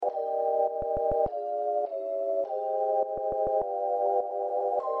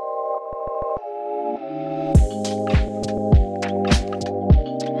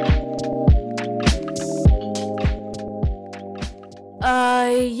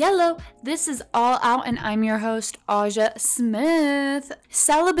Yellow, this is All Out and I'm your host, Aja Smith.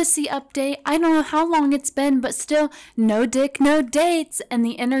 Celibacy update. I don't know how long it's been, but still, no dick, no dates, and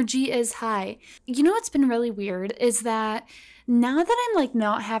the energy is high. You know what's been really weird is that now that I'm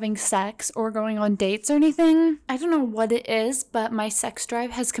not having sex or going on dates or anything, I don't know what it is, but my sex drive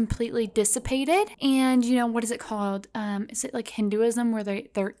has completely dissipated. And what is it called? Is it like Hinduism where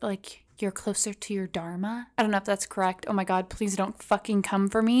they're like, you're closer to your dharma? I don't know if that's correct. Oh my God, please don't fucking come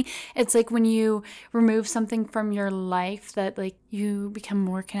for me. It's like when you remove something from your life that you become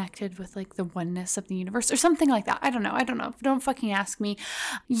more connected with the oneness of the universe or something like that. I don't know. Don't fucking ask me.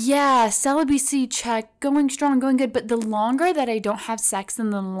 Yeah, celibacy check, going strong, going good. But the longer that I don't have sex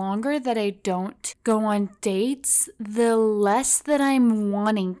and the longer that I don't go on dates, the less that I'm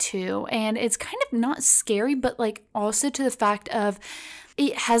wanting to. And it's kind of not scary, but also to the fact of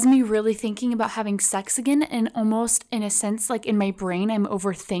it has me really thinking about having sex again, and almost in a sense, in my brain, I'm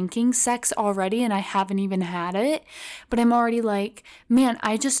overthinking sex already and I haven't even had it, but I'm already man,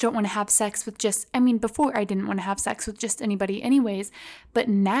 I just don't want to have sex with before I didn't want to have sex with just anybody anyways, but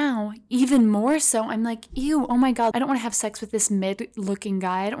now even more so, I'm ew, oh my God, I don't want to have sex with this mid-looking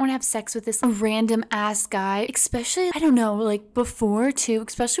guy. I don't want to have sex with this random ass guy, especially, I don't know, before too,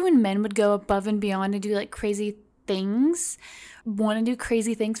 especially when men would go above and beyond and do crazy things, want to do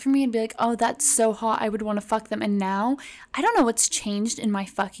crazy things for me and be oh, that's so hot, I would want to fuck them. And now I don't know what's changed in my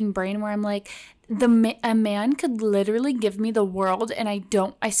fucking brain where I'm a man could literally give me the world and it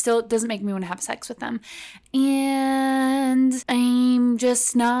doesn't make me want to have sex with them, and I'm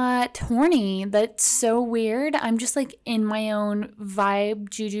just not horny. That's so weird. I'm just in my own vibe,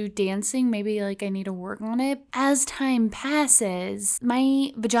 juju dancing. Maybe I need to work on it. As time passes,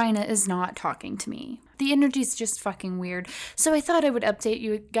 my vagina is not talking to me. The energy is just fucking weird. So I thought I would update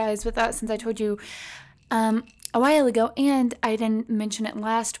you guys with that since I told you a while ago, and I didn't mention it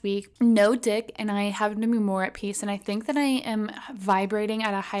last week. No dick, and I happen to be more at peace, and I think that I am vibrating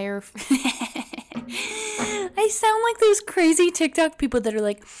at a higher... I sound like those crazy TikTok people that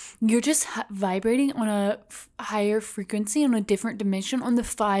are you're just vibrating on a higher frequency, on a different dimension, on the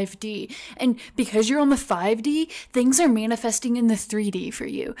 5D. And because you're on the 5D, things are manifesting in the 3D for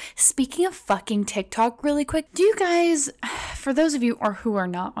you. Speaking of fucking TikTok really quick, do you guys, for those of you who are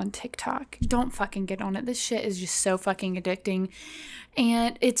not on TikTok, don't fucking get on it. This shit is just so fucking addicting.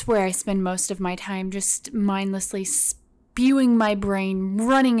 And it's where I spend most of my time, just mindlessly spewing my brain,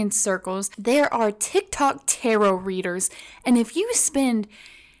 running in circles. There are TikTok tarot readers, and if you spend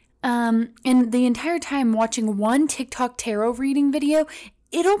and the entire time watching one TikTok tarot reading video,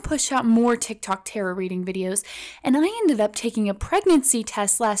 it'll push out more TikTok tarot reading videos. And I ended up taking a pregnancy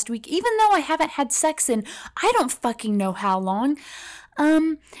test last week, even though I haven't had sex in I don't fucking know how long.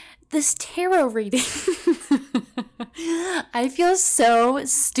 This tarot reading, I feel so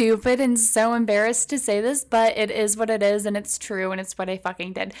stupid and so embarrassed to say this, but it is what it is, and it's true, and it's what I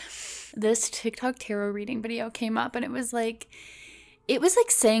fucking did. This TikTok tarot reading video came up, and it was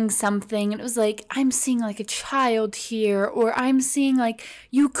saying something, and it was I'm seeing a child here, or I'm seeing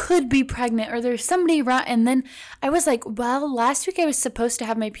you could be pregnant, or there's somebody around. And then I was well, last week I was supposed to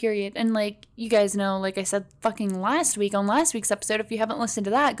have my period, and you guys know, I said fucking last week on last week's episode, if you haven't listened to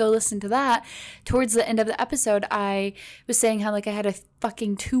that, go listen to that. Towards the end of the episode, I was saying how I had a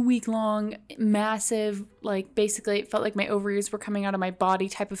fucking 2-week long massive, basically it felt like my ovaries were coming out of my body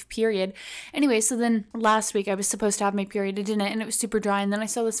type of period. Anyway, so then last week I was supposed to have my period, I didn't, and it was super dry. And then I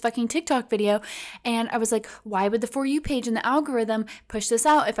saw this fucking TikTok video, and I was why would the For You page and the algorithm push this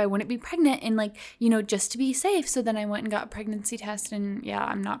out if I wouldn't be pregnant, and just to be safe. So then I went and got a pregnancy test, and yeah,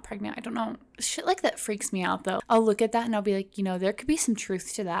 I'm not pregnant. I don't know. Shit like that freaks me out though. I'll look at that and I'll be there could be some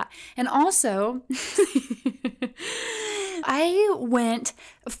truth to that. And also I went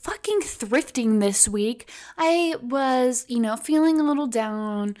fucking thrifting this week. I was, feeling a little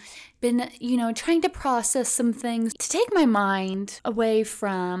down, been, trying to process some things to take my mind away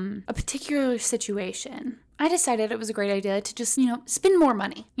from a particular situation. I decided it was a great idea to just, spend more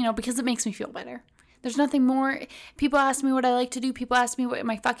money, because it makes me feel better. There's nothing more. People ask me what I like to do. People ask me what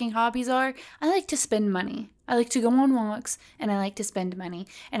my fucking hobbies are. I like to spend money. I like to go on walks, and I like to spend money,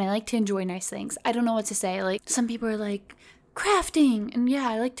 and I like to enjoy nice things. I don't know what to say. Some people are crafting, and yeah,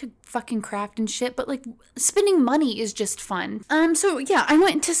 I like to fucking craft and shit, but spending money is just fun. So yeah, I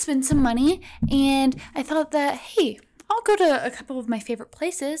went to spend some money, and I thought that, hey, I'll go to a couple of my favorite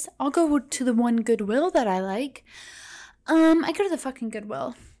places. I'll go to the one Goodwill that I like. I go to the fucking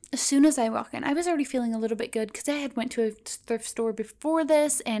Goodwill. As soon as I walk in, I was already feeling a little bit good because I had went to a thrift store before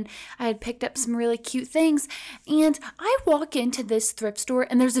this, and I had picked up some really cute things. And I walk into this thrift store,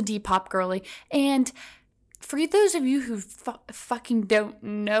 and there's a Depop girly, and For those of you who fucking don't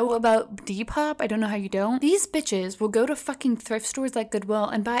know about Depop, I don't know how you don't. These bitches will go to fucking thrift stores like Goodwill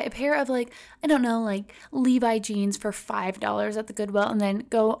and buy a pair of like, I don't know, like Levi jeans for $5 at the Goodwill and then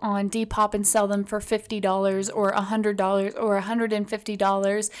go on Depop and sell them for $50 or $100 or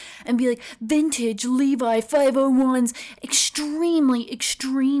 $150 and be like, vintage Levi 501s,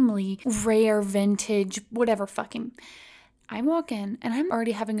 extremely rare vintage, whatever fucking. I walk in and I'm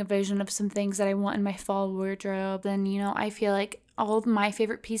already having a vision of some things that I want in my fall wardrobe. And, I feel like all of my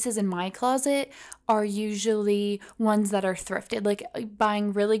favorite pieces in my closet are usually ones that are thrifted, like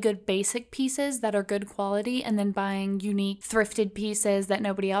buying really good basic pieces that are good quality and then buying unique thrifted pieces that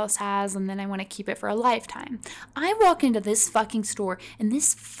nobody else has, and then I want to keep it for a lifetime. I walk into this fucking store and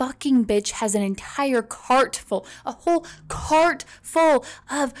this fucking bitch has an entire cart full, a whole cart full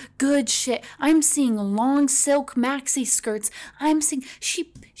of good shit. I'm seeing long silk maxi skirts. I'm seeing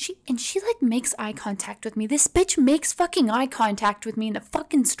she like makes eye contact with me. This bitch makes fucking eye contact with me in the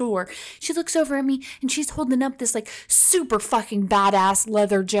fucking store. She looks over at me and she's holding up this like super fucking badass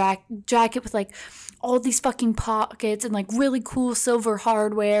leather jacket with like all these fucking pockets and like really cool silver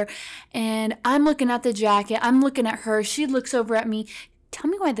hardware. And I'm looking at the jacket. I'm looking at her. She looks over at me. Tell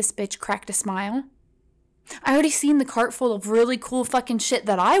me why this bitch cracked a smile. I already seen the cart full of really cool fucking shit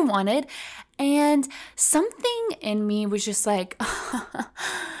that I wanted. And something in me was just like,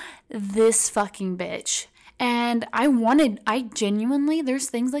 this fucking bitch. And I genuinely, there's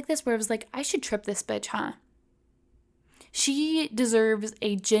things like this where I was like, I should trip this bitch, huh? She deserves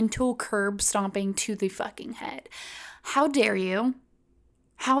a gentle curb stomping to the fucking head. How dare you?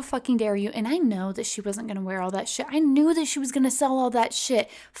 How fucking dare you? And I know that she wasn't going to wear all that shit. I knew that she was going to sell all that shit.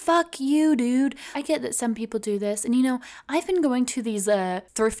 Fuck you, dude. I get that some people do this. And I've been going to these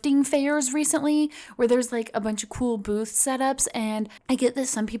thrifting fairs recently where there's like a bunch of cool booth setups. And I get that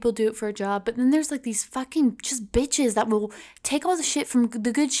some people do it for a job. But then there's like these fucking just bitches that will take all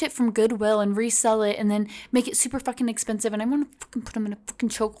the good shit from Goodwill and resell it and then make it super fucking expensive. And I want to fucking put them in a fucking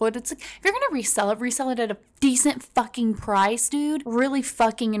chokehold. It's like, if you're going to resell it at a decent fucking price, dude. Really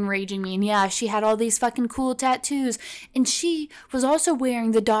fucking enraging me. And yeah, she had all these fucking cool tattoos. And she was also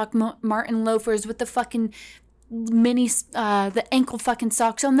wearing the Doc Martin loafers with the fucking the ankle fucking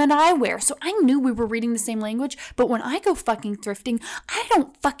socks on that I wear. So I knew we were reading the same language. But when I go fucking thrifting, I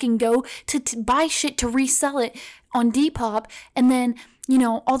don't fucking go to buy shit to resell it on Depop. And then,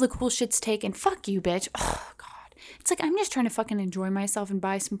 all the cool shit's taken. Fuck you, bitch. Oh, God. It's like, I'm just trying to fucking enjoy myself and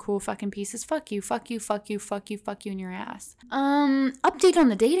buy some cool fucking pieces. Fuck you in your ass. Update on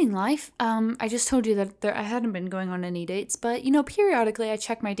the dating life. I just told you that I hadn't been going on any dates, but, periodically I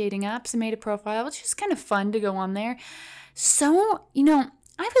check my dating apps and made a profile. It's just kind of fun to go on there. So,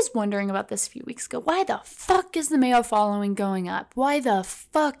 I was wondering about this a few weeks ago. Why the fuck is the male following going up?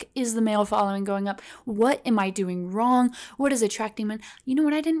 What am I doing wrong? What is attracting men? You know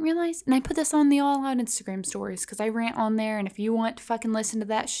what I didn't realize? And I put this on the All Out Instagram stories because I rant on there. And if you want to fucking listen to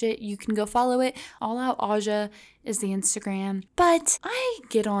that shit, you can go follow it. All Out Aja is the Instagram. But I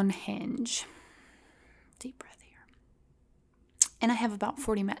get on Hinge. Deep breath here. And I have about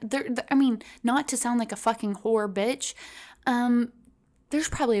 40 not to sound like a fucking whore bitch. There's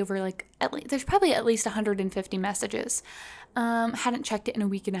probably at least 150 messages. Hadn't checked it in a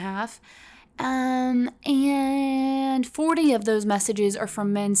week and a half. And 40 of those messages are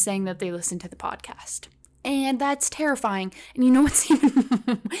from men saying that they listen to the podcast. And that's terrifying. And you know what's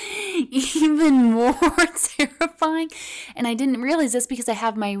even more terrifying? And I didn't realize this because I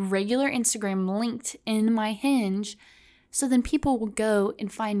have my regular Instagram linked in my Hinge. So then people will go and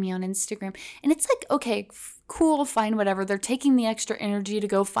find me on Instagram. And it's like, okay, cool, fine, whatever. They're taking the extra energy to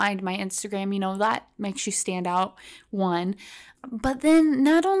go find my Instagram. That makes you stand out, one. But then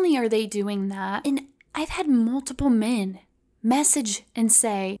not only are they doing that, and I've had multiple men message and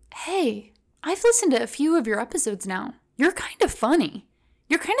say, hey, I've listened to a few of your episodes now. You're kind of funny.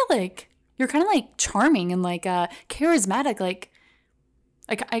 You're kind of like charming and like charismatic,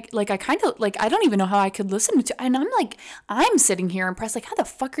 I don't even know how I could listen to, and I'm sitting here impressed, like, how the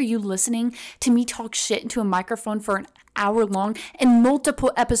fuck are you listening to me talk shit into a microphone for an hour long and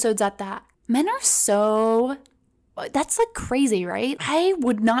multiple episodes at that? Men are that's like crazy, right? I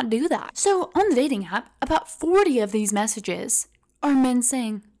would not do that. So on the dating app, about 40 of these messages are men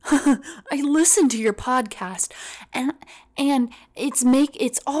saying, I listened to your podcast and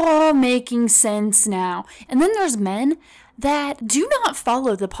it's all making sense now. And then there's men that do not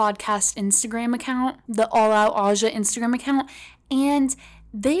follow the podcast Instagram account, the All Out Aja Instagram account, and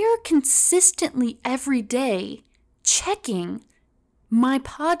they are consistently every day checking my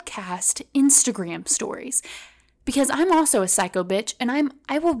podcast Instagram stories. Because I'm also a psycho bitch, and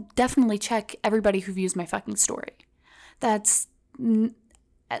I will definitely check everybody who views my fucking story. That's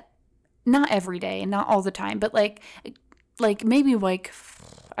not every day and not all the time, but like maybe like,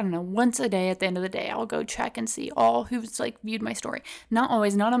 I don't know, once a day at the end of the day, I'll go check and see all who's like viewed my story. Not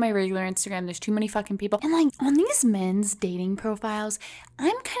always, not on my regular Instagram. There's too many fucking people. And like on these men's dating profiles,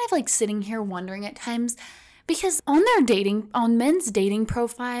 I'm kind of like sitting here wondering at times, because on men's dating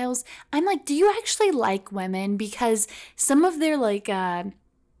profiles, I'm like, do you actually like women? Because some of their like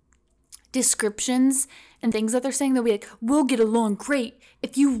descriptions and things that they're saying, they'll be like, we'll get along great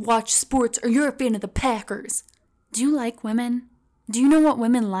if you watch sports or you're a fan of the Packers. Do you like women? Do you know what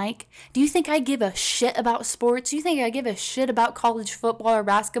women like? Do you think I give a shit about sports? Do you think I give a shit about college football or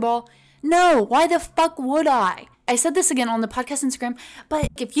basketball? No, why the fuck would I? I said this again on the podcast Instagram, but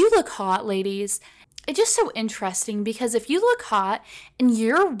if you look hot, ladies, it's just so interesting, because if you look hot and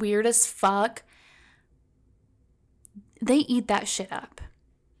you're weird as fuck, they eat that shit up.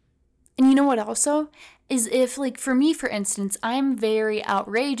 And you know what also? Is if, like, for me, for instance, I'm very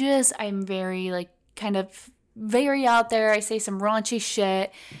outrageous. I'm very, like, kind of very out there. I say some raunchy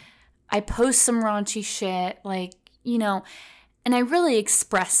shit. I post some raunchy shit, like, you know, and I really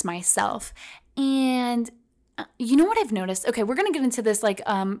express myself. And you know what I've noticed? Okay, we're going to get into this, like,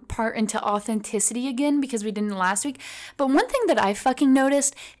 part into authenticity again, because we didn't last week. But one thing that I fucking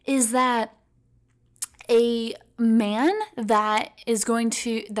noticed is that a man that is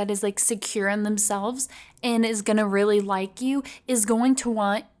like secure in themselves and is going to really like you is going to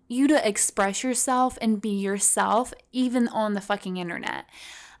want you to express yourself and be yourself, even on the fucking internet.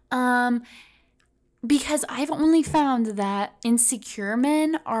 Because I've only found that insecure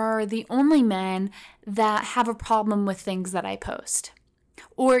men are the only men that have a problem with things that I post.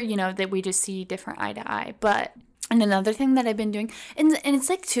 Or, you know, that we just see different eye to eye. And another thing that I've been doing, and it's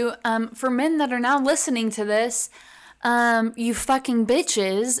like too, for men that are now listening to this, you fucking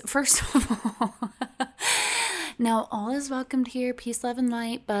bitches, first of all, now all is welcomed here, peace, love, and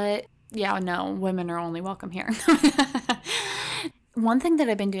light, but yeah, no, women are only welcome here. One thing that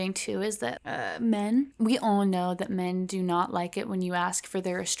I've been doing too is that men, we all know that men do not like it when you ask for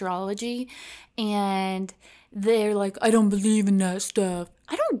their astrology, and they're like, I don't believe in that stuff.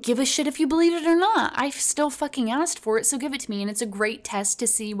 I don't give a shit if you believe it or not. I've still fucking asked for it, so give it to me. And it's a great test to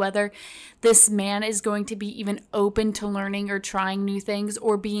see whether this man is going to be even open to learning or trying new things,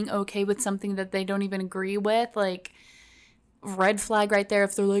 or being okay with something that they don't even agree with. Like, red flag right there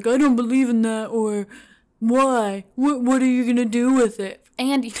if they're like, I don't believe in that, or why? What are you gonna do with it?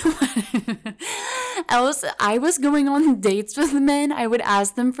 And you know what? I was going on dates with men. I would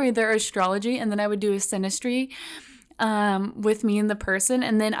ask them for their astrology, and then I would do a synastry with me and the person,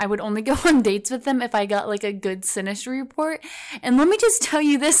 and then I would only go on dates with them if I got like a good synastry report. And let me just tell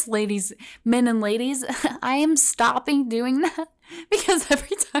you this, ladies, men and ladies, I am stopping doing that, because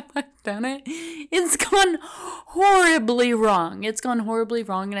every time I've done it, it's gone horribly wrong. It's gone horribly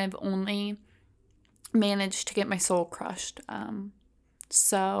wrong, and I've only managed to get my soul crushed.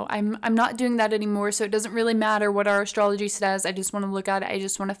 So I'm not doing that anymore, so it doesn't really matter what our astrology says. I just want to look at it. I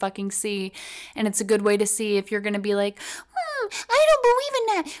just want to fucking see. And it's a good way to see if you're going to be like, I don't believe in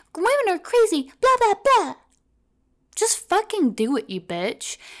that. Women are crazy, blah, blah, blah. Just fucking do it, you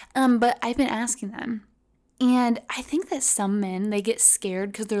bitch. But I've been asking them. And I think that some men, they get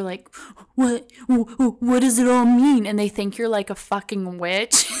scared because they're like, what does it all mean? And they think you're like a fucking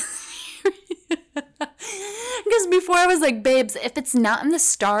witch. Because before I was like, babes, if it's not in the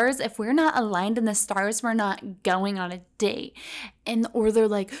stars, if we're not aligned in the stars, we're not going on a date. And or they're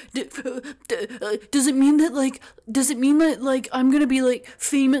like, does it mean that like I'm gonna be like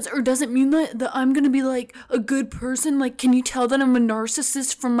famous, or does it mean that I'm gonna be like a good person? Like, can you tell that I'm a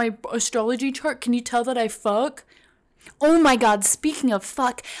narcissist from my astrology chart? Can you tell that I fuck? Oh my God, speaking of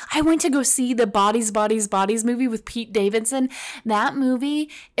fuck, I went to go see the Bodies movie with Pete Davidson. That movie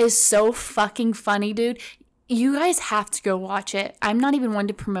is so fucking funny, dude. You guys have to go watch it. I'm not even one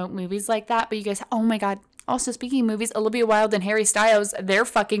to promote movies like that, but you guys, oh my God. Also, speaking of movies, Olivia Wilde and Harry Styles, they're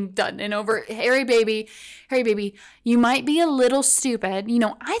fucking done and over. Harry baby, you might be a little stupid. You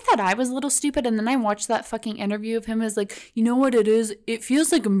know, I thought I was a little stupid, and then I watched that fucking interview of him as like, you know what it is? It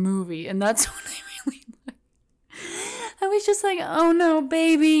feels like a movie, and that's what I really like. I was just like, oh no,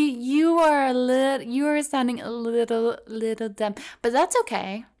 baby, you are sounding a little dumb, but that's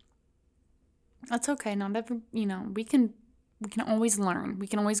okay. That's okay. Not every, you know, we can always learn. We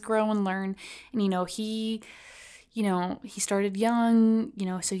can always grow and learn. And, he started young,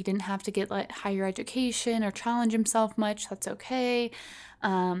 so he didn't have to get like higher education or challenge himself much. That's okay.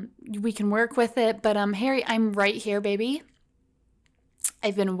 We can work with it. But, Harry, I'm right here, baby.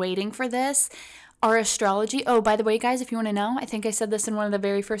 I've been waiting for this our astrology. Oh, by the way, guys, if you want to know, I think I said this in one of the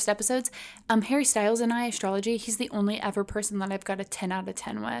very first episodes. Harry Styles and I, astrology, he's the only ever person that I've got a 10 out of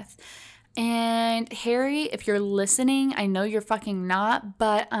 10 with. And Harry, if you're listening, I know you're fucking not,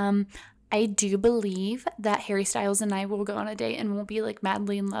 but I do believe that Harry Styles and I will go on a date and we'll be like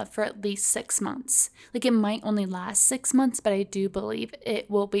madly in love for at least 6 months. Like it might only last 6 months, but I do believe it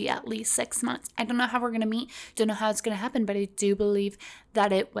will be at least 6 months. I don't know how we're going to meet, don't know how it's going to happen, but I do believe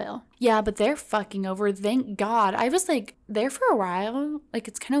that it will. Yeah, but they're fucking over. Thank God. I was like there for a while. Like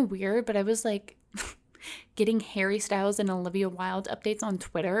it's kind of weird, but I was like getting Harry Styles and Olivia Wilde updates on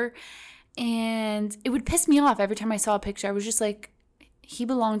Twitter. And it would piss me off every time I saw a picture. I was just like, he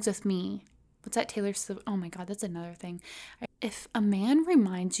belongs with me. What's that Taylor Swift? Oh my God, that's another thing. If a man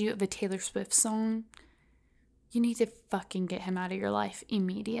reminds you of a Taylor Swift song, you need to fucking get him out of your life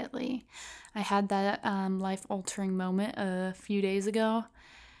immediately. I had that life-altering moment a few days ago.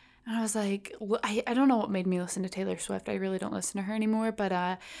 And I was like, I don't know what made me listen to Taylor Swift. I really don't listen to her anymore. But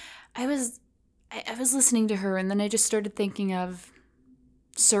I was listening to her, and then I just started thinking of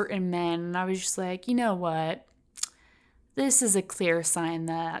certain men. And I was just like, you know what? This is a clear sign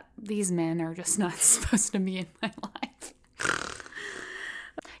that these men are just not supposed to be in my life.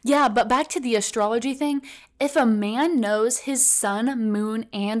 Yeah, but back to the astrology thing. If a man knows his sun, moon,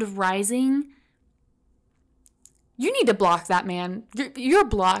 and rising, you need to block that man. You're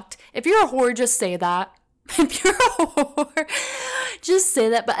blocked. If you're a whore, just say that. If you're a whore, just say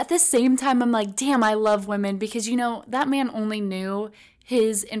that. But at the same time, I'm like, damn, I love women because, you know, that man only knew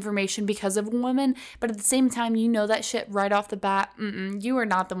his information because of a woman, but at the same time, you know that shit right off the bat. You are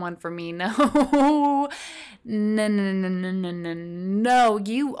not the one for me. No, no.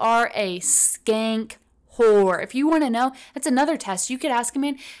 You are a skank whore. If you want to know, that's another test. You could ask him,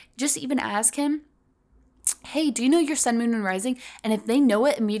 man. Just even ask him, hey, do you know your sun, moon, and rising? And if they know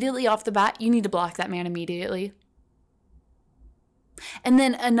it immediately off the bat, you need to block that man immediately. And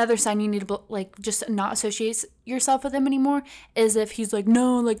then another sign you need to just not associate yourself with him anymore is if he's like,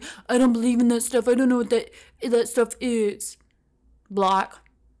 no, like I don't believe in that stuff. I don't know what that stuff is. Block.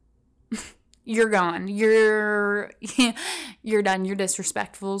 You're gone. You're done. You're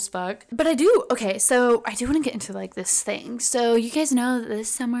disrespectful as fuck. But I do want to get into like this thing. So you guys know that this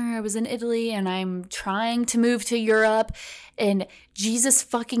summer I was in Italy and I'm trying to move to Europe, and Jesus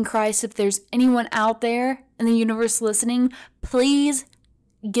fucking Christ, if there's anyone out there in the universe listening, please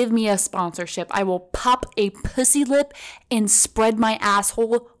give me a sponsorship. I will pop a pussy lip and spread my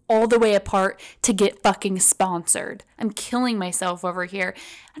asshole all the way apart to get fucking sponsored. I'm killing myself over here.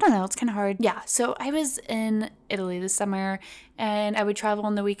 I don't know, it's kind of hard. Yeah, so I was in Italy this summer and I would travel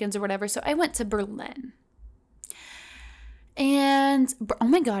on the weekends or whatever. So I went to Berlin. And oh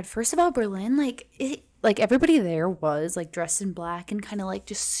my God, first of all, Berlin, like everybody there was like dressed in black and kind of like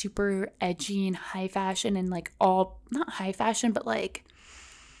just super edgy and high fashion and like all, not high fashion, but like,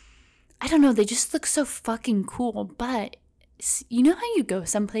 I don't know, they just look so fucking cool. But you know how you go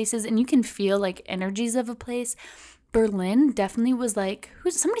some places and you can feel like energies of a place? Berlin definitely was like,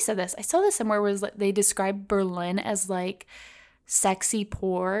 somebody said this. I saw this somewhere where like they described Berlin as like sexy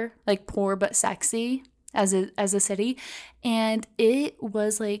poor, like poor but sexy as a city. And it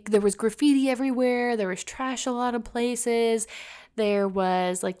was like there was graffiti everywhere, there was trash a lot of places. There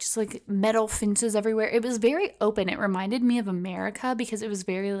was like just like metal fences everywhere. It was very open. It reminded me of America because it was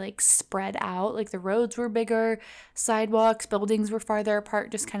very like spread out. Like the roads were bigger, sidewalks, buildings were farther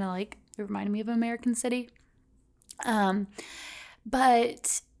apart, just kind of like it reminded me of American City.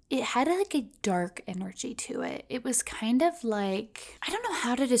 But it had like a dark energy to it. It was kind of like, I don't know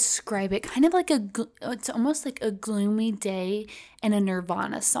how to describe it, kind of like it's almost like a gloomy day and a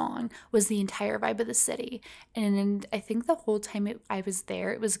Nirvana song was the entire vibe of the city. And I think the whole time I was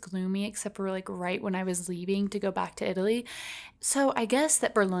there, it was gloomy except for like right when I was leaving to go back to Italy. So I guess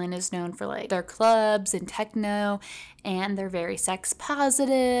that Berlin is known for like their clubs and techno, and they're very sex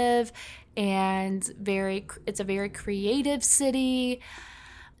positive and it's a very creative city.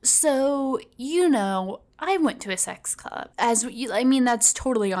 So, you know, I went to a sex club. That's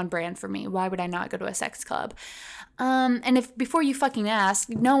totally on brand for me. Why would I not go to a sex club? And if before you fucking ask,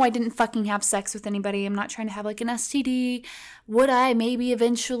 no, I didn't fucking have sex with anybody. I'm not trying to have like an STD. Would I? Maybe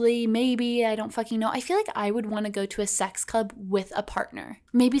eventually. Maybe. I don't fucking know. I feel like I would want to go to a sex club with a partner.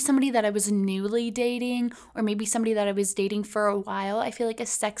 Maybe somebody that I was newly dating, or maybe somebody that I was dating for a while. I feel like a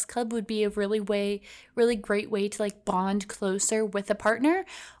sex club would be a really great way to like bond closer with a partner,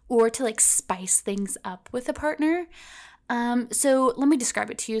 or to like spice things up with a partner. So let me describe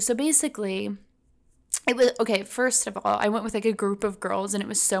it to you. So basically, It was okay. First of all, I went with like a group of girls and it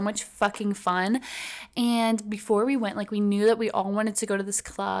was so much fucking fun. And before we went, like we knew that we all wanted to go to this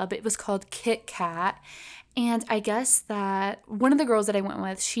club. It was called Kit Kat. And I guess that one of the girls that I went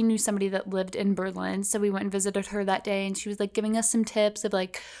with, she knew somebody that lived in Berlin. So we went and visited her that day and she was like giving us some tips of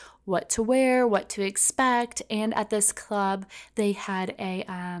like what to wear, what to expect. And at this club, they had a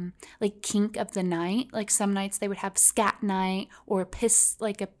like kink of the night. Like some nights they would have scat night or piss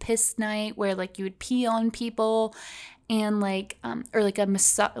night where like you would pee on people, and like or like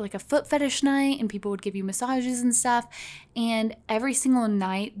a foot fetish night, and people would give you massages and stuff. And every single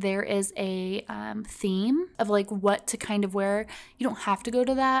night there is a theme of like what to kind of wear. You don't have to go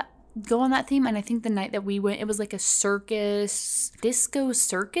on that theme. And I think the night that we went, it was like a disco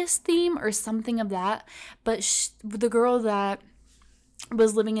circus theme or something of that. But the girl that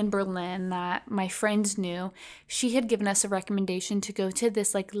was living in Berlin that my friend knew, she had given us a recommendation to go to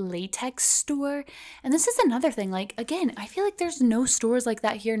this like latex store. And this is another thing, like again, I feel like there's no stores like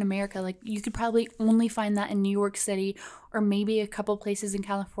that here in America. Like you could probably only find that in New York City or maybe a couple places in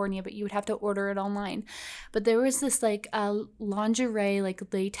California, but you would have to order it online. But there was this like lingerie like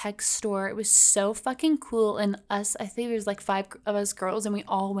latex store. It was so fucking cool. And I think there's like 5 of us girls and we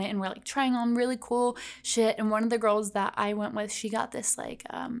all went and we're like trying on really cool shit. And one of the girls that I went with, she got this like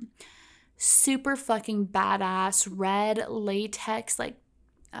super fucking badass red latex like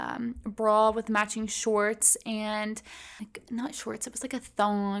bra with matching shorts, and like not shorts, it was like a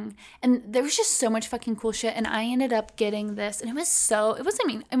thong, and there was just so much fucking cool shit. And I ended up getting this, and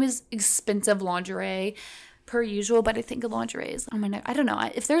it was expensive lingerie per usual, but I think lingerie is, I don't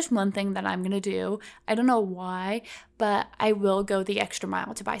know, if there's one thing that I'm gonna do, I don't know why, but I will go the extra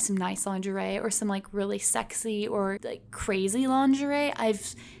mile to buy some nice lingerie or some like really sexy or like crazy lingerie.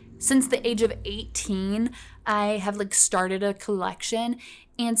 Since the age of 18, I have like started a collection,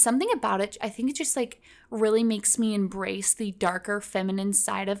 and something about it, I think it just like really makes me embrace the darker feminine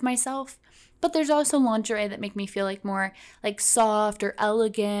side of myself. But there's also lingerie that make me feel like more like soft or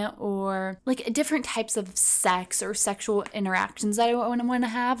elegant or like different types of sex or sexual interactions that I want to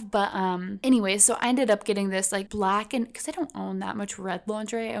have. But anyway, so I ended up getting this like black, and because I don't own that much red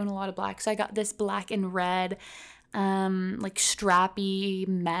lingerie, I own a lot of black. So I got this black and red like strappy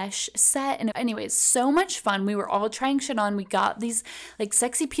mesh set. And anyways, so much fun. We were all trying shit on. We got these like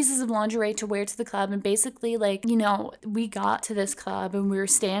sexy pieces of lingerie to wear to the club, and basically like, you know, we got to this club and we were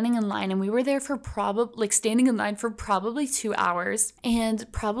standing in line, and we were there for standing in line for probably 2 hours, and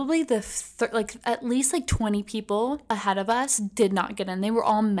probably like at least like 20 people ahead of us did not get in. They were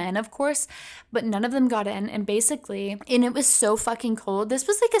all men, of course, but none of them got in. And it was so fucking cold. This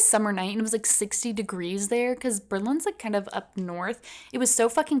was like a summer night and it was like 60 degrees there because Berlin's like kind of up north. It was so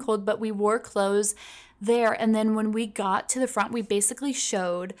fucking cold, but we wore clothes there. And then when we got to the front, we basically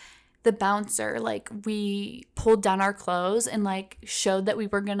showed the bouncer, like we pulled down our clothes and like showed that we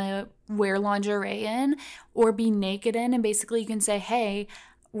were gonna wear lingerie in or be naked in. And basically you can say, hey,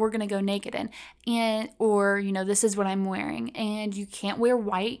 we're gonna go naked in, or you know, this is what I'm wearing. And you can't wear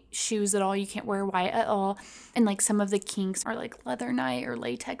white shoes at all, you can't wear white at all. And like some of the kinks are like leather night or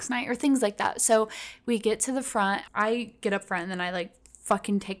latex night or things like that. So we get to the front, I get up front, and then I like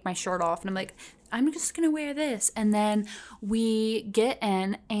fucking take my shirt off, and I'm like, I'm just gonna wear this. And then we get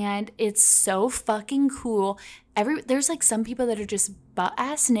in, and it's so fucking cool. There's like some people that are just butt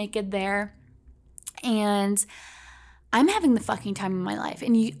ass naked there, and I'm having the fucking time of my life.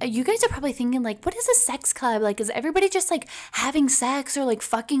 And you guys are probably thinking like, what is a sex club? Like, is everybody just like having sex or like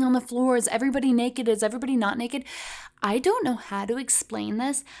fucking on the floor? Is everybody naked? Is everybody not naked? I don't know how to explain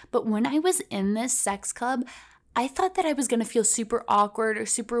this, but when I was in this sex club, I thought that I was going to feel super awkward or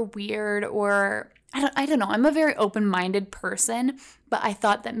super weird, or I don't know. I'm a very open-minded person, but I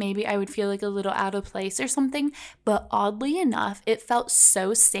thought that maybe I would feel like a little out of place or something. But oddly enough, it felt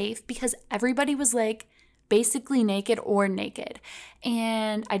so safe because everybody was like basically naked or naked.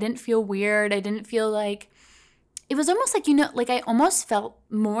 And I didn't feel weird. I didn't feel like, it was almost like, you know, like I almost felt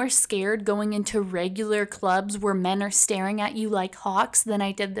more scared going into regular clubs where men are staring at you like hawks than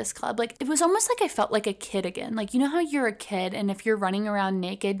I did this club. Like, it was almost like I felt like a kid again. Like, you know how you're a kid and if you're running around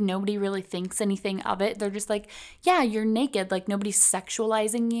naked, nobody really thinks anything of it. They're just like, yeah, you're naked. Like, nobody's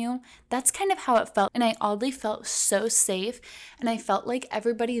sexualizing you. That's kind of how it felt. And I oddly felt so safe. And I felt like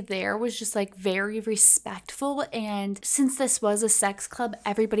everybody there was just like very respectful. And since this was a sex club,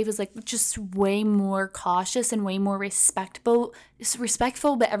 everybody was like just way more cautious and way more respectful,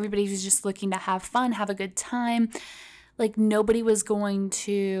 but everybody was just looking to have fun, have a good time. Like, nobody was going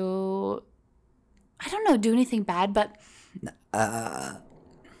to, I don't know, do anything bad, but yeah,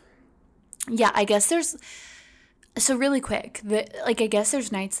 I guess there's So really quick, I guess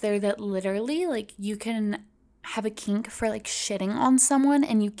there's nights there that literally like you can have a kink for like shitting on someone,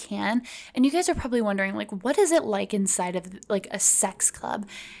 and you can. And you guys are probably wondering like, what is it like inside of like a sex club?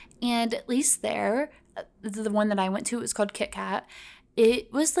 And at least there, the one that I went to, it was called Kit Kat.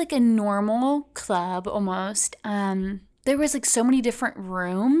 It was like a normal club almost. There was like so many different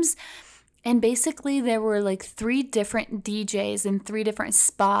rooms. And basically, there were like 3 different DJs in 3 different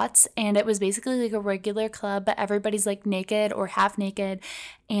spots. And it was basically like a regular club, but everybody's like naked or half naked.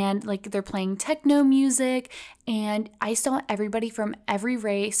 And like they're playing techno music. And I saw everybody from every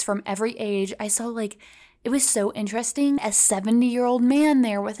race, from every age. I saw like, it was so interesting. A 70-year-old man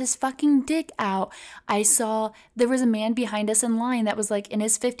there with his fucking dick out. I saw there was a man behind us in line that was like in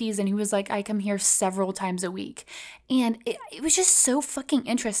his 50s, and he was like, I come here several times a week. And it was just so fucking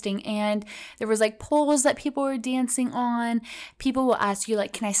interesting. And there was like poles that people were dancing on. People will ask you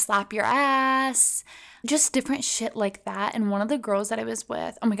like, can I slap your ass? Just different shit like that. And one of the girls that I was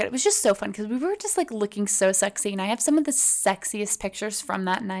with, oh my God, it was just so fun because we were just like looking so sexy. And I have some of the sexiest pictures from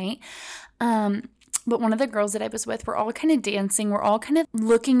that night. But one of the girls that I was with, we're all kind of dancing. We're all kind of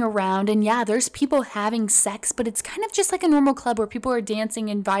looking around. And yeah, there's people having sex, but it's kind of just like a normal club where people are dancing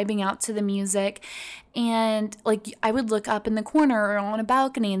and vibing out to the music. And like I would look up in the corner or on a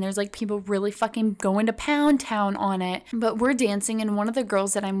balcony, and there's like people really fucking going to Pound Town on it. But we're dancing, and one of the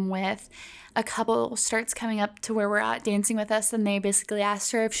girls that I'm with, a couple starts coming up to where we're at dancing with us, and they basically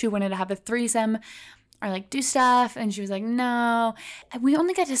asked her if she wanted to have a threesome or like do stuff, and she was like, no. And we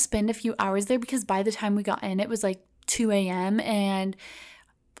only got to spend a few hours there because by the time we got in, it was like 2 a.m. and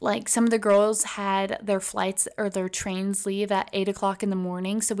like some of the girls had their flights or their trains leave at 8 o'clock in the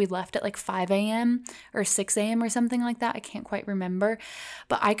morning, so we left at like 5 a.m. or 6 a.m. or something like that. I can't quite remember,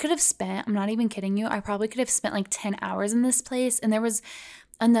 but I could have spent, I'm not even kidding you, I probably could have spent like 10 hours in this place. And there was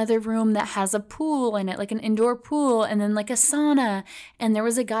another room that has a pool in it, like an indoor pool, and then like a sauna. And there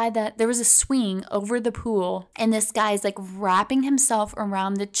was a swing over the pool, and this guy's like wrapping himself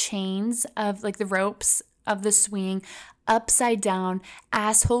around the chains of like the ropes of the swing, upside down,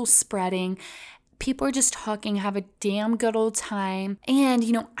 asshole spreading. People are just talking, have a damn good old time. And,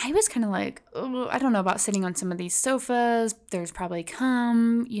 you know, I was kind of like, oh, I don't know about sitting on some of these sofas. There's probably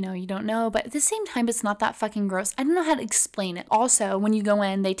cum, you know, you don't know. But at the same time, it's not that fucking gross. I don't know how to explain it. Also, when you go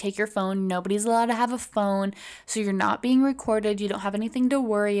in, they take your phone. Nobody's allowed to have a phone. So you're not being recorded. You don't have anything to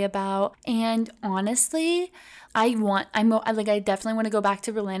worry about. And honestly, I definitely want to go back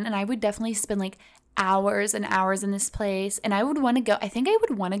to Berlin, and I would definitely spend like hours and hours in this place. And I would want to go, I think I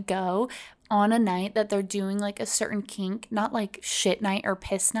would want to go on a night that they're doing like a certain kink, not like shit night or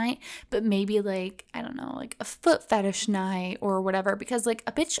piss night, but maybe like, I don't know, like a foot fetish night or whatever. Because like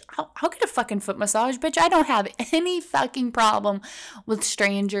a bitch, I'll get a fucking foot massage, bitch. I don't have any fucking problem with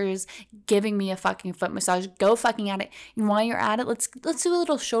strangers giving me a fucking foot massage. Go fucking at it. And while you're at it, let's do a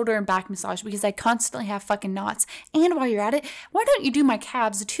little shoulder and back massage, because I constantly have fucking knots. And while you're at it, why don't you do my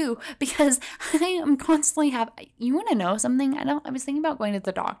calves too? Because I am constantly you want to know something? I was thinking about going to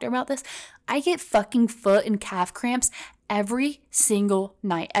the doctor about this. I get fucking foot and calf cramps every single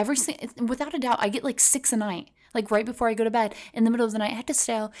night. Without a doubt, I get like 6 a night. Like right before I go to bed, in the middle of the night, I have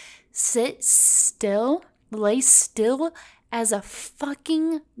to sit still, lay still as a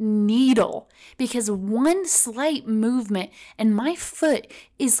fucking needle, because one slight movement and my foot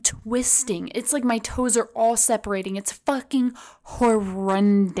is twisting. It's like my toes are all separating. It's fucking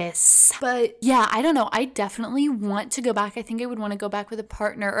horrendous. But yeah, I don't know. I definitely want to go back. I think I would want to go back with a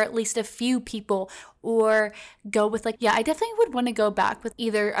partner, or at least a few people, or go with I definitely would want to go back with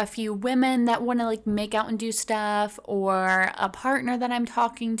either a few women that want to like make out and do stuff, or a partner that I'm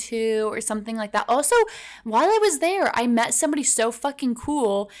talking to, or something like that. Also, while I was there, I met somebody so fucking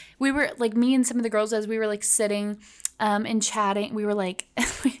cool. We were like, me and some of the girls, as we were like sitting and chatting, we were like,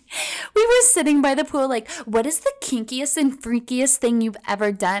 we were sitting by the pool, like, what is the kinkiest and freakiest thing you've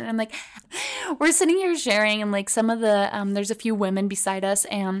ever done? And I'm like, we're sitting here sharing, and like some of the, there's a few women beside us,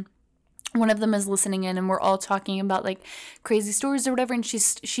 and one of them is listening in, and we're all talking about like crazy stories or whatever. And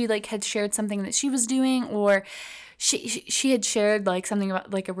she like had shared something that she was doing, or she had shared like something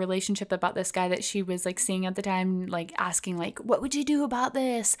about like a relationship about this guy that she was like seeing at the time, like asking like, what would you do about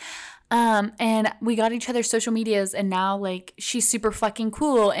this? And we got each other's social medias, and now like she's super fucking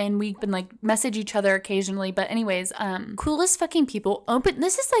cool, and we've been like message each other occasionally. But anyways, coolest fucking people.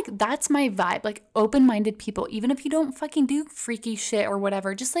 This is like, that's my vibe, like open-minded people, even if you don't fucking do freaky shit or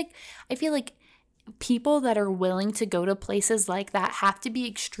whatever. Just like, I feel like people that are willing to go to places like that have to be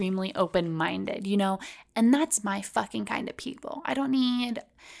extremely open-minded, you know? And that's my fucking kind of people. I don't need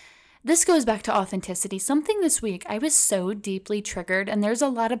This goes back to authenticity. Something this week, I was so deeply triggered, and there's a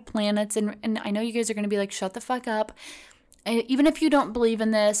lot of planets, and I know you guys are going to be like, shut the fuck up. Even if you don't believe in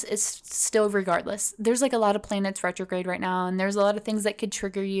this, it's still regardless. There's like a lot of planets retrograde right now, and there's a lot of things that could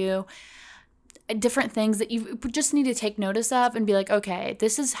trigger you. Different things that you just need to take notice of and be like, okay,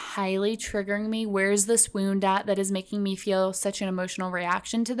 this is highly triggering me. Where's this wound at that is making me feel such an emotional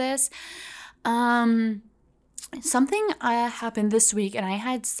reaction to this? Something happened this week, and I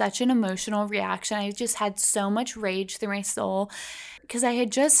had such an emotional reaction. I just had so much rage through my soul because I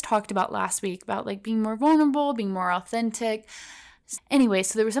had just talked about last week about like being more vulnerable, being more authentic. Anyway,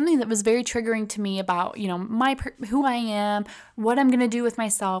 so there was something that was very triggering to me about, who I am, what I'm going to do with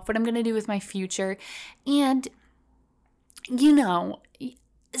myself, what I'm going to do with my future. And,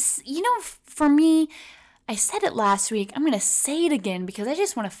 for me, I said it last week. I'm going to say it again because I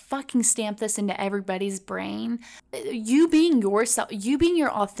just want to fucking stamp this into everybody's brain. You being yourself, you being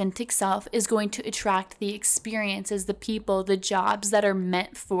your authentic self is going to attract the experiences, the people, the jobs that are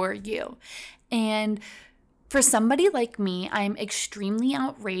meant for you. And for somebody like me, I'm extremely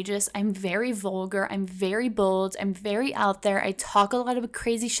outrageous. I'm very vulgar. I'm very bold. I'm very out there. I talk a lot of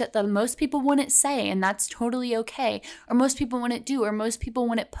crazy shit that most people wouldn't say, and that's totally okay. Or most people wouldn't do, or most people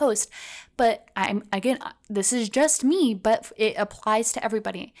wouldn't post. But this is just me, but it applies to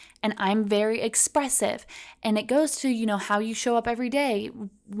everybody. And I'm very expressive. And it goes to, how you show up every day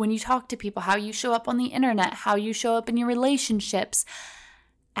when you talk to people, how you show up on the internet, how you show up in your relationships.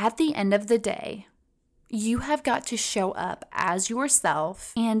 At the end of the day, you have got to show up as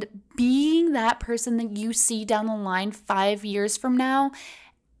yourself, and being that person that you see down the line 5 years from now.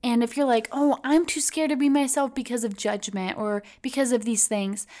 And if you're like, oh, I'm too scared to be myself because of judgment or because of these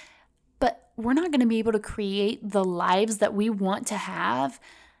things, but we're not going to be able to create the lives that we want to have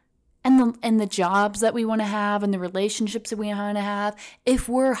and the jobs that we want to have and the relationships that we want to have if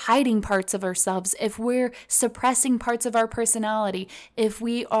we're hiding parts of ourselves, if we're suppressing parts of our personality, if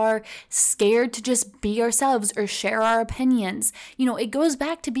we are scared to just be ourselves or share our opinions. It goes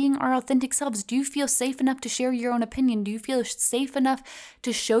back to being our authentic selves. Do you feel safe enough to share your own opinion? Do you feel safe enough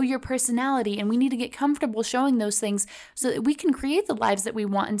to show your personality? And we need to get comfortable showing those things so that we can create the lives that we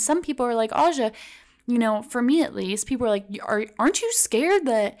want. And some people are like, Aja, for me at least, people are like, aren't you scared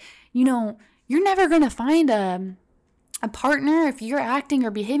that you're never going to find a partner if you're acting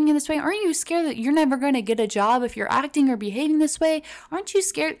or behaving in this way? Aren't you scared that you're never going to get a job if you're acting or behaving this way? Aren't you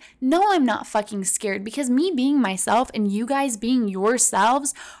scared? No, I'm not fucking scared, because me being myself and you guys being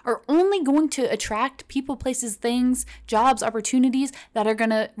yourselves are only going to attract people, places, things, jobs, opportunities that are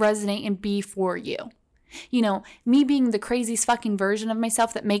going to resonate and be for you. Me being the craziest fucking version of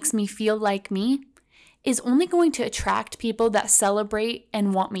myself that makes me feel like me is only going to attract people that celebrate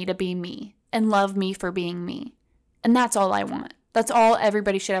and want me to be me and love me for being me. And that's all I want. That's all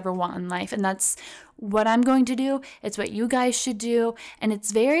everybody should ever want in life. And that's what I'm going to do. It's what you guys should do. And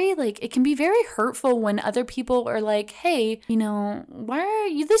it's very it can be very hurtful when other people are like, hey, why are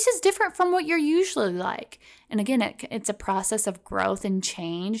you, this is different from what you're usually like. And again, it's a process of growth and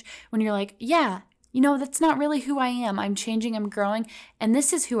change when you're like, yeah, that's not really who I am. I'm changing, I'm growing, and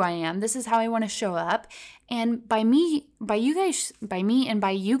this is who I am. This is how I want to show up. And by you guys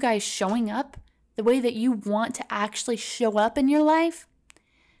showing up the way that you want to actually show up in your life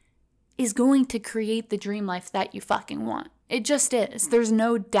is going to create the dream life that you fucking want. It just is. There's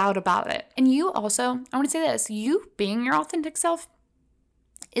no doubt about it. And you also, I want to say this, you being your authentic self,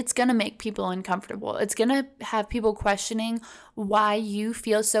 it's going to make people uncomfortable. It's going to have people questioning why you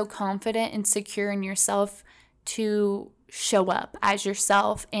feel so confident and secure in yourself to show up as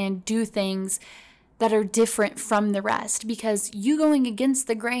yourself and do things that are different from the rest. Because you going against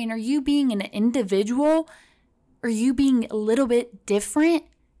the grain, or you being an individual, or you being a little bit different,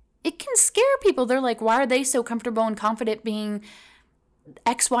 it can scare people. They're like, why are they so comfortable and confident being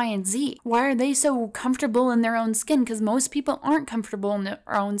X, Y, and Z? Why are they so comfortable in their own skin? Because most people aren't comfortable in their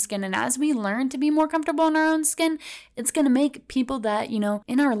own skin. And as we learn to be more comfortable in our own skin, it's going to make people that,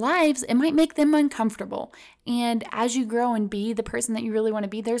 in our lives, it might make them uncomfortable. And as you grow and be the person that you really want to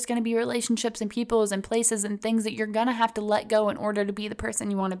be, there's going to be relationships and peoples and places and things that you're going to have to let go in order to be the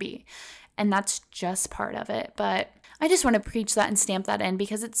person you want to be. And that's just part of it. But I just want to preach that and stamp that in,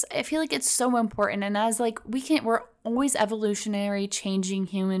 because I feel like it's so important. And as we're always evolutionary, changing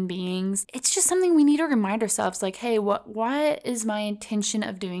human beings. It's just something we need to remind ourselves, like, hey, what is my intention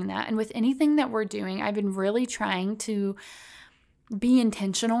of doing that? And with anything that we're doing, I've been really trying to be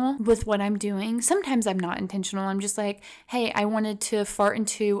intentional with what I'm doing. Sometimes I'm not intentional. I'm just like, hey, I wanted to fart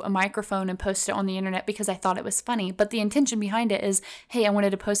into a microphone and post it on the internet because I thought it was funny. But the intention behind it is, hey, I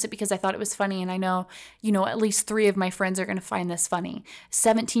wanted to post it because I thought it was funny. And I know, at least 3 of my friends are going to find this funny.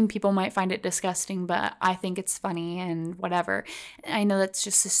 17 people might find it disgusting, but I think it's funny and whatever. I know that's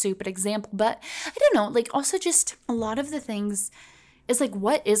just a stupid example, but I don't know. Like, also just a lot of the things is like,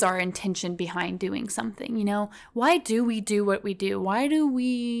 what is our intention behind doing something? Why do we do what we do? Why do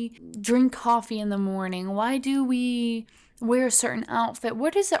we drink coffee in the morning? Why do we wear a certain outfit?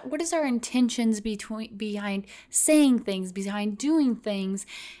 What is our intentions behind saying things, behind doing things?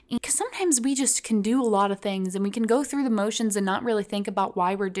 Because sometimes we just can do a lot of things and we can go through the motions and not really think about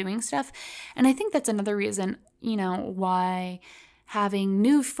why we're doing stuff. And I think that's another reason, why having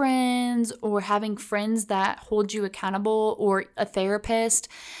new friends or having friends that hold you accountable or a therapist,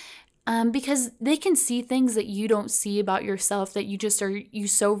 because they can see things that you don't see about yourself that you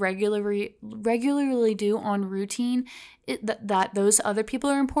so regularly do on routine, that those other people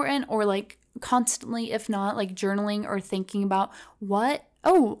are important, or like constantly, if not like journaling or thinking about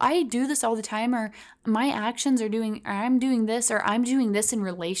I do this all the time, or my actions I'm doing this, or I'm doing this in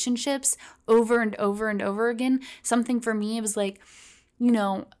relationships over and over and over again. Something for me, it was like,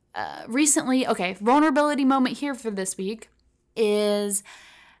 recently, vulnerability moment here for this week is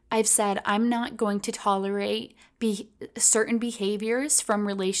I've said I'm not going to tolerate certain behaviors from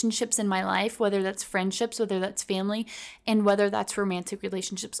relationships in my life, whether that's friendships, whether that's family, and whether that's romantic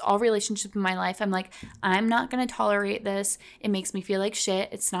relationships. All relationships in my life, I'm like, I'm not going to tolerate this. It makes me feel like shit.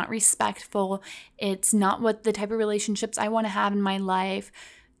 It's not respectful. It's not what the type of relationships I want to have in my life,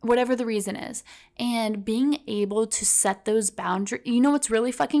 whatever the reason is. And being able to set those boundaries, what's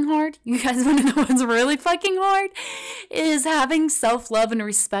really fucking hard? You guys want to know what's really fucking hard? Is having self-love and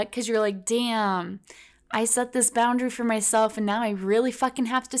respect, because you're like, damn, I set this boundary for myself and now I really fucking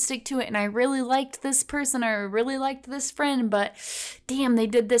have to stick to it. And I really liked this person, or I really liked this friend, but damn, they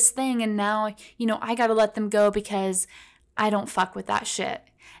did this thing and now, I gotta let them go because I don't fuck with that shit.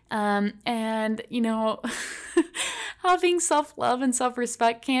 And having self-love and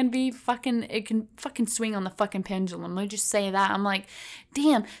self-respect can fucking swing on the fucking pendulum. Let me just say that. I'm like,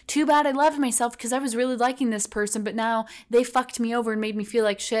 damn, too bad I loved myself because I was really liking this person, but now they fucked me over and made me feel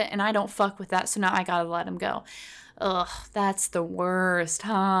like shit, and I don't fuck with that, so now I gotta let them go. Ugh, that's the worst,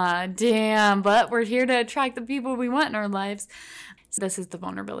 huh? Damn, but we're here to attract the people we want in our lives. So this is the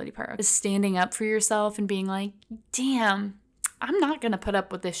vulnerability part. Is standing up for yourself and being like, damn, I'm not going to put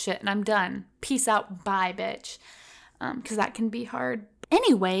up with this shit and I'm done. Peace out. Bye, bitch. Because that can be hard.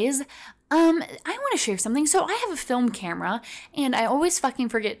 Anyways, I want to share something. So I have a film camera and I always fucking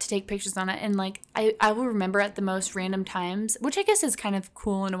forget to take pictures on it. And like, I will remember at the most random times, which I guess is kind of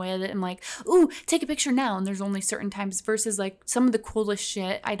cool in a way that I'm like, ooh, take a picture now. And there's only certain times versus like some of the coolest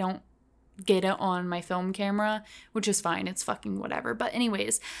shit I don't get it on my film camera, which is fine. It's fucking whatever. But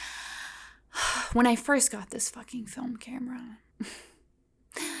anyways, when I first got this fucking film camera,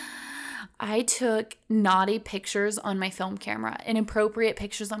 I took naughty pictures on my film camera, inappropriate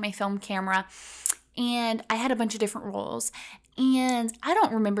pictures on my film camera, and I had a bunch of different rolls. And I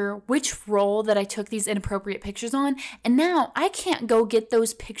don't remember which roll that I took these inappropriate pictures on. And now I can't go get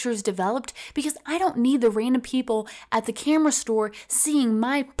those pictures developed because I don't need the random people at the camera store seeing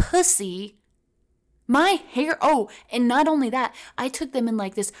my pussy, my hair. Oh, and not only that, I took them in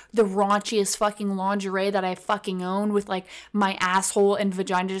like the raunchiest fucking lingerie that I fucking own, with like my asshole and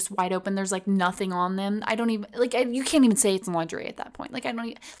vagina just wide open. There's like nothing on them. I don't even, you can't even say it's lingerie at that point. Like I don't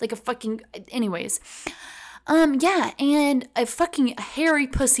even, like a fucking, anyways. Yeah, and a fucking hairy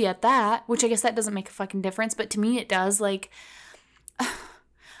pussy at that, which I guess that doesn't make a fucking difference, but to me it does. Like,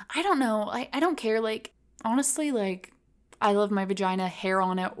 I don't know. I don't care. Like, honestly, like, I love my vagina, hair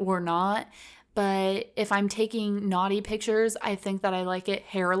on it or not. But if I'm taking naughty pictures, I think that I like it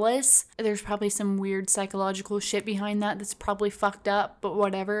hairless. There's probably some weird psychological shit behind that that's probably fucked up, but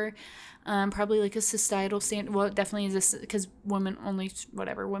whatever. Probably like a societal standard. Well, it definitely is this, because women only,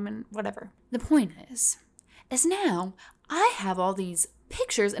 whatever, women, whatever. The point is now I have all these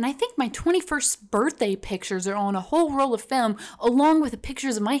pictures, and I think my 21st birthday pictures are on a whole roll of film along with the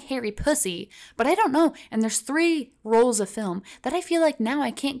pictures of my hairy pussy, but I don't know. And there's 3 rolls of film that I feel like now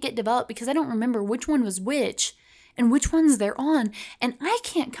I can't get developed because I don't remember which one was which. and which ones they're on. And I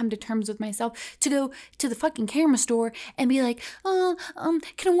can't come to terms with myself to go to the fucking camera store and be like, can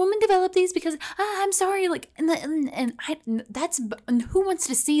a woman develop these? Because I'm sorry, like, and who wants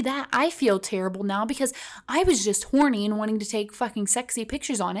to see that? I feel terrible now because I was just horny and wanting to take fucking sexy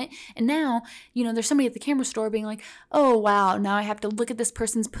pictures on it. And now, there's somebody at the camera store being like, oh wow, now I have to look at this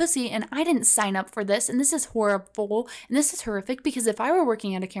person's pussy and I didn't sign up for this. And this is horrible. And this is horrific because if I were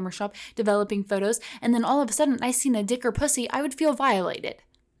working at a camera shop developing photos and then all of a sudden I seen a dick or pussy, I would feel violated.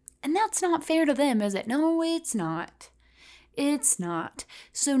 And that's not fair to them, is it? No, it's not. It's not.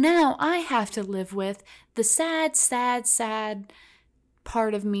 So now I have to live with the sad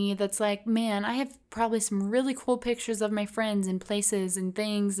part of me that's like, man, I have probably some really cool pictures of my friends and places and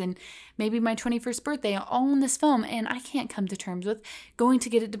things and maybe my 21st birthday all in this film, and I can't come to terms with going to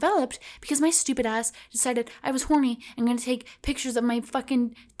get it developed because my stupid ass decided I was horny and going to take pictures of my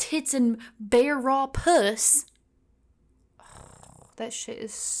fucking tits and bare raw puss. That shit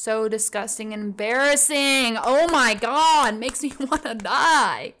is so disgusting and embarrassing. Oh my God, makes me want to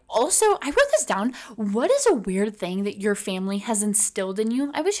die. Also, I wrote this down. What is a weird thing that your family has instilled in you?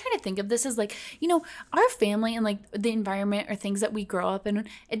 I was trying to think of this as like, our family and like the environment or things that we grow up in,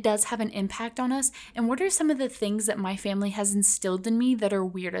 it does have an impact on us. And what are some of the things that my family has instilled in me that are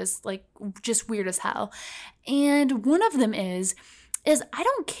just weird as hell? And one of them is I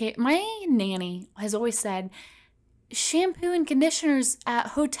don't care. My nanny has always said, shampoo and conditioners at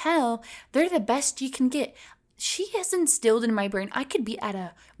hotel, they're the best you can get. She has instilled in my brain, I could be at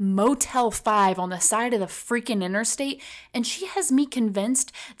a Motel 5 on the side of the freaking interstate, and she has me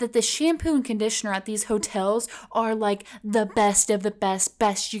convinced that the shampoo and conditioner at these hotels are like the best of the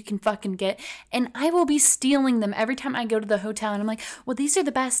best you can fucking get. And I will be stealing them every time I go to the hotel, and I'm like, well, these are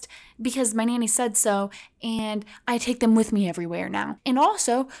the best because my nanny said so, and I take them with me everywhere now. And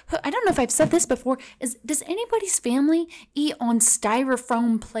also, I don't know if I've said this before, does anybody's family eat on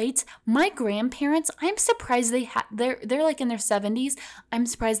styrofoam plates? My grandparents, I'm surprised they're like in their 70s. I'm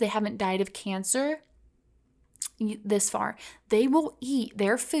surprised they haven't died of cancer this far. They will eat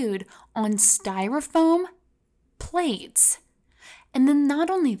their food on styrofoam plates. And then not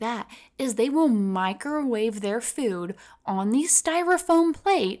only that, is they will microwave their food on these styrofoam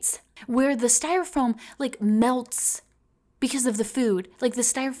plates where the styrofoam like melts because of the food. Like the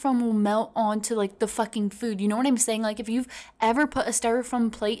styrofoam will melt onto like the fucking food. You know what I'm saying? Like if you've ever put a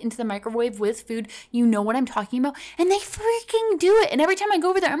styrofoam plate into the microwave with food, you know what I'm talking about. And they freaking do it. And every time I go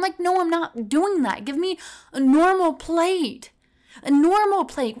over there, I'm like, no, I'm not doing that. Give me a normal plate. A normal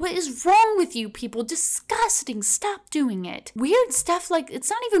plate. What is wrong with you people? Disgusting. Stop doing it. Weird stuff like, it's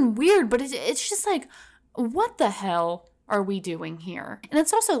not even weird, but it's just like, what the hell are we doing here? And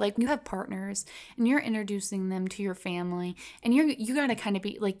it's also like you have partners and you're introducing them to your family and you gotta kind of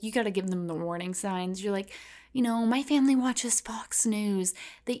be like, you gotta give them the warning signs. You're like, my family watches Fox News.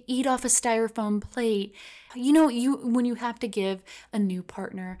 They eat off a styrofoam plate. When you have to give a new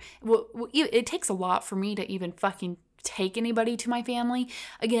partner, it takes a lot for me to even fucking take anybody to my family.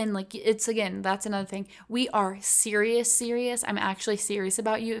 That's another thing. We are serious. I'm actually serious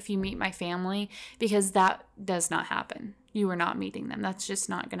about you if you meet my family, because that does not happen. You are not meeting them. That's just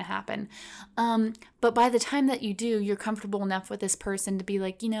not going to happen. But by the time that you do, you're comfortable enough with this person to be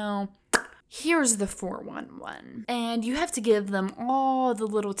like, here's the 411. And you have to give them all the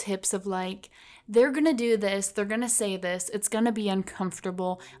little tips of like, they're going to do this. They're going to say this. It's going to be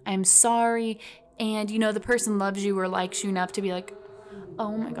uncomfortable. I'm sorry. And the person loves you or likes you enough to be like,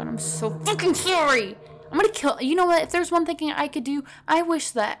 oh my God, I'm so fucking sorry. I'm going to kill. You know what? If there's one thing I could do, I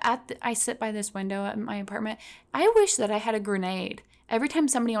wish that I sit by this window at my apartment. I wish that I had a grenade. Every time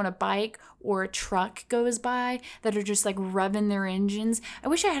somebody on a bike or a truck goes by that are just like revving their engines, I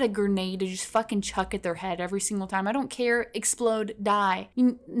wish I had a grenade to just fucking chuck at their head every single time. I don't care. Explode, die.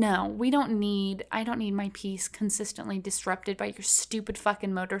 No, I don't need my peace consistently disrupted by your stupid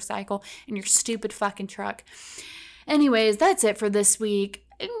fucking motorcycle and your stupid fucking truck. Anyways, that's it for this week.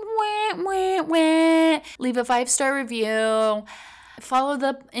 Leave a 5-star review. Follow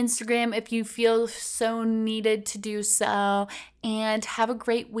the Instagram if you feel so needed to do so. And have a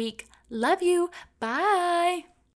great week. Love you. Bye.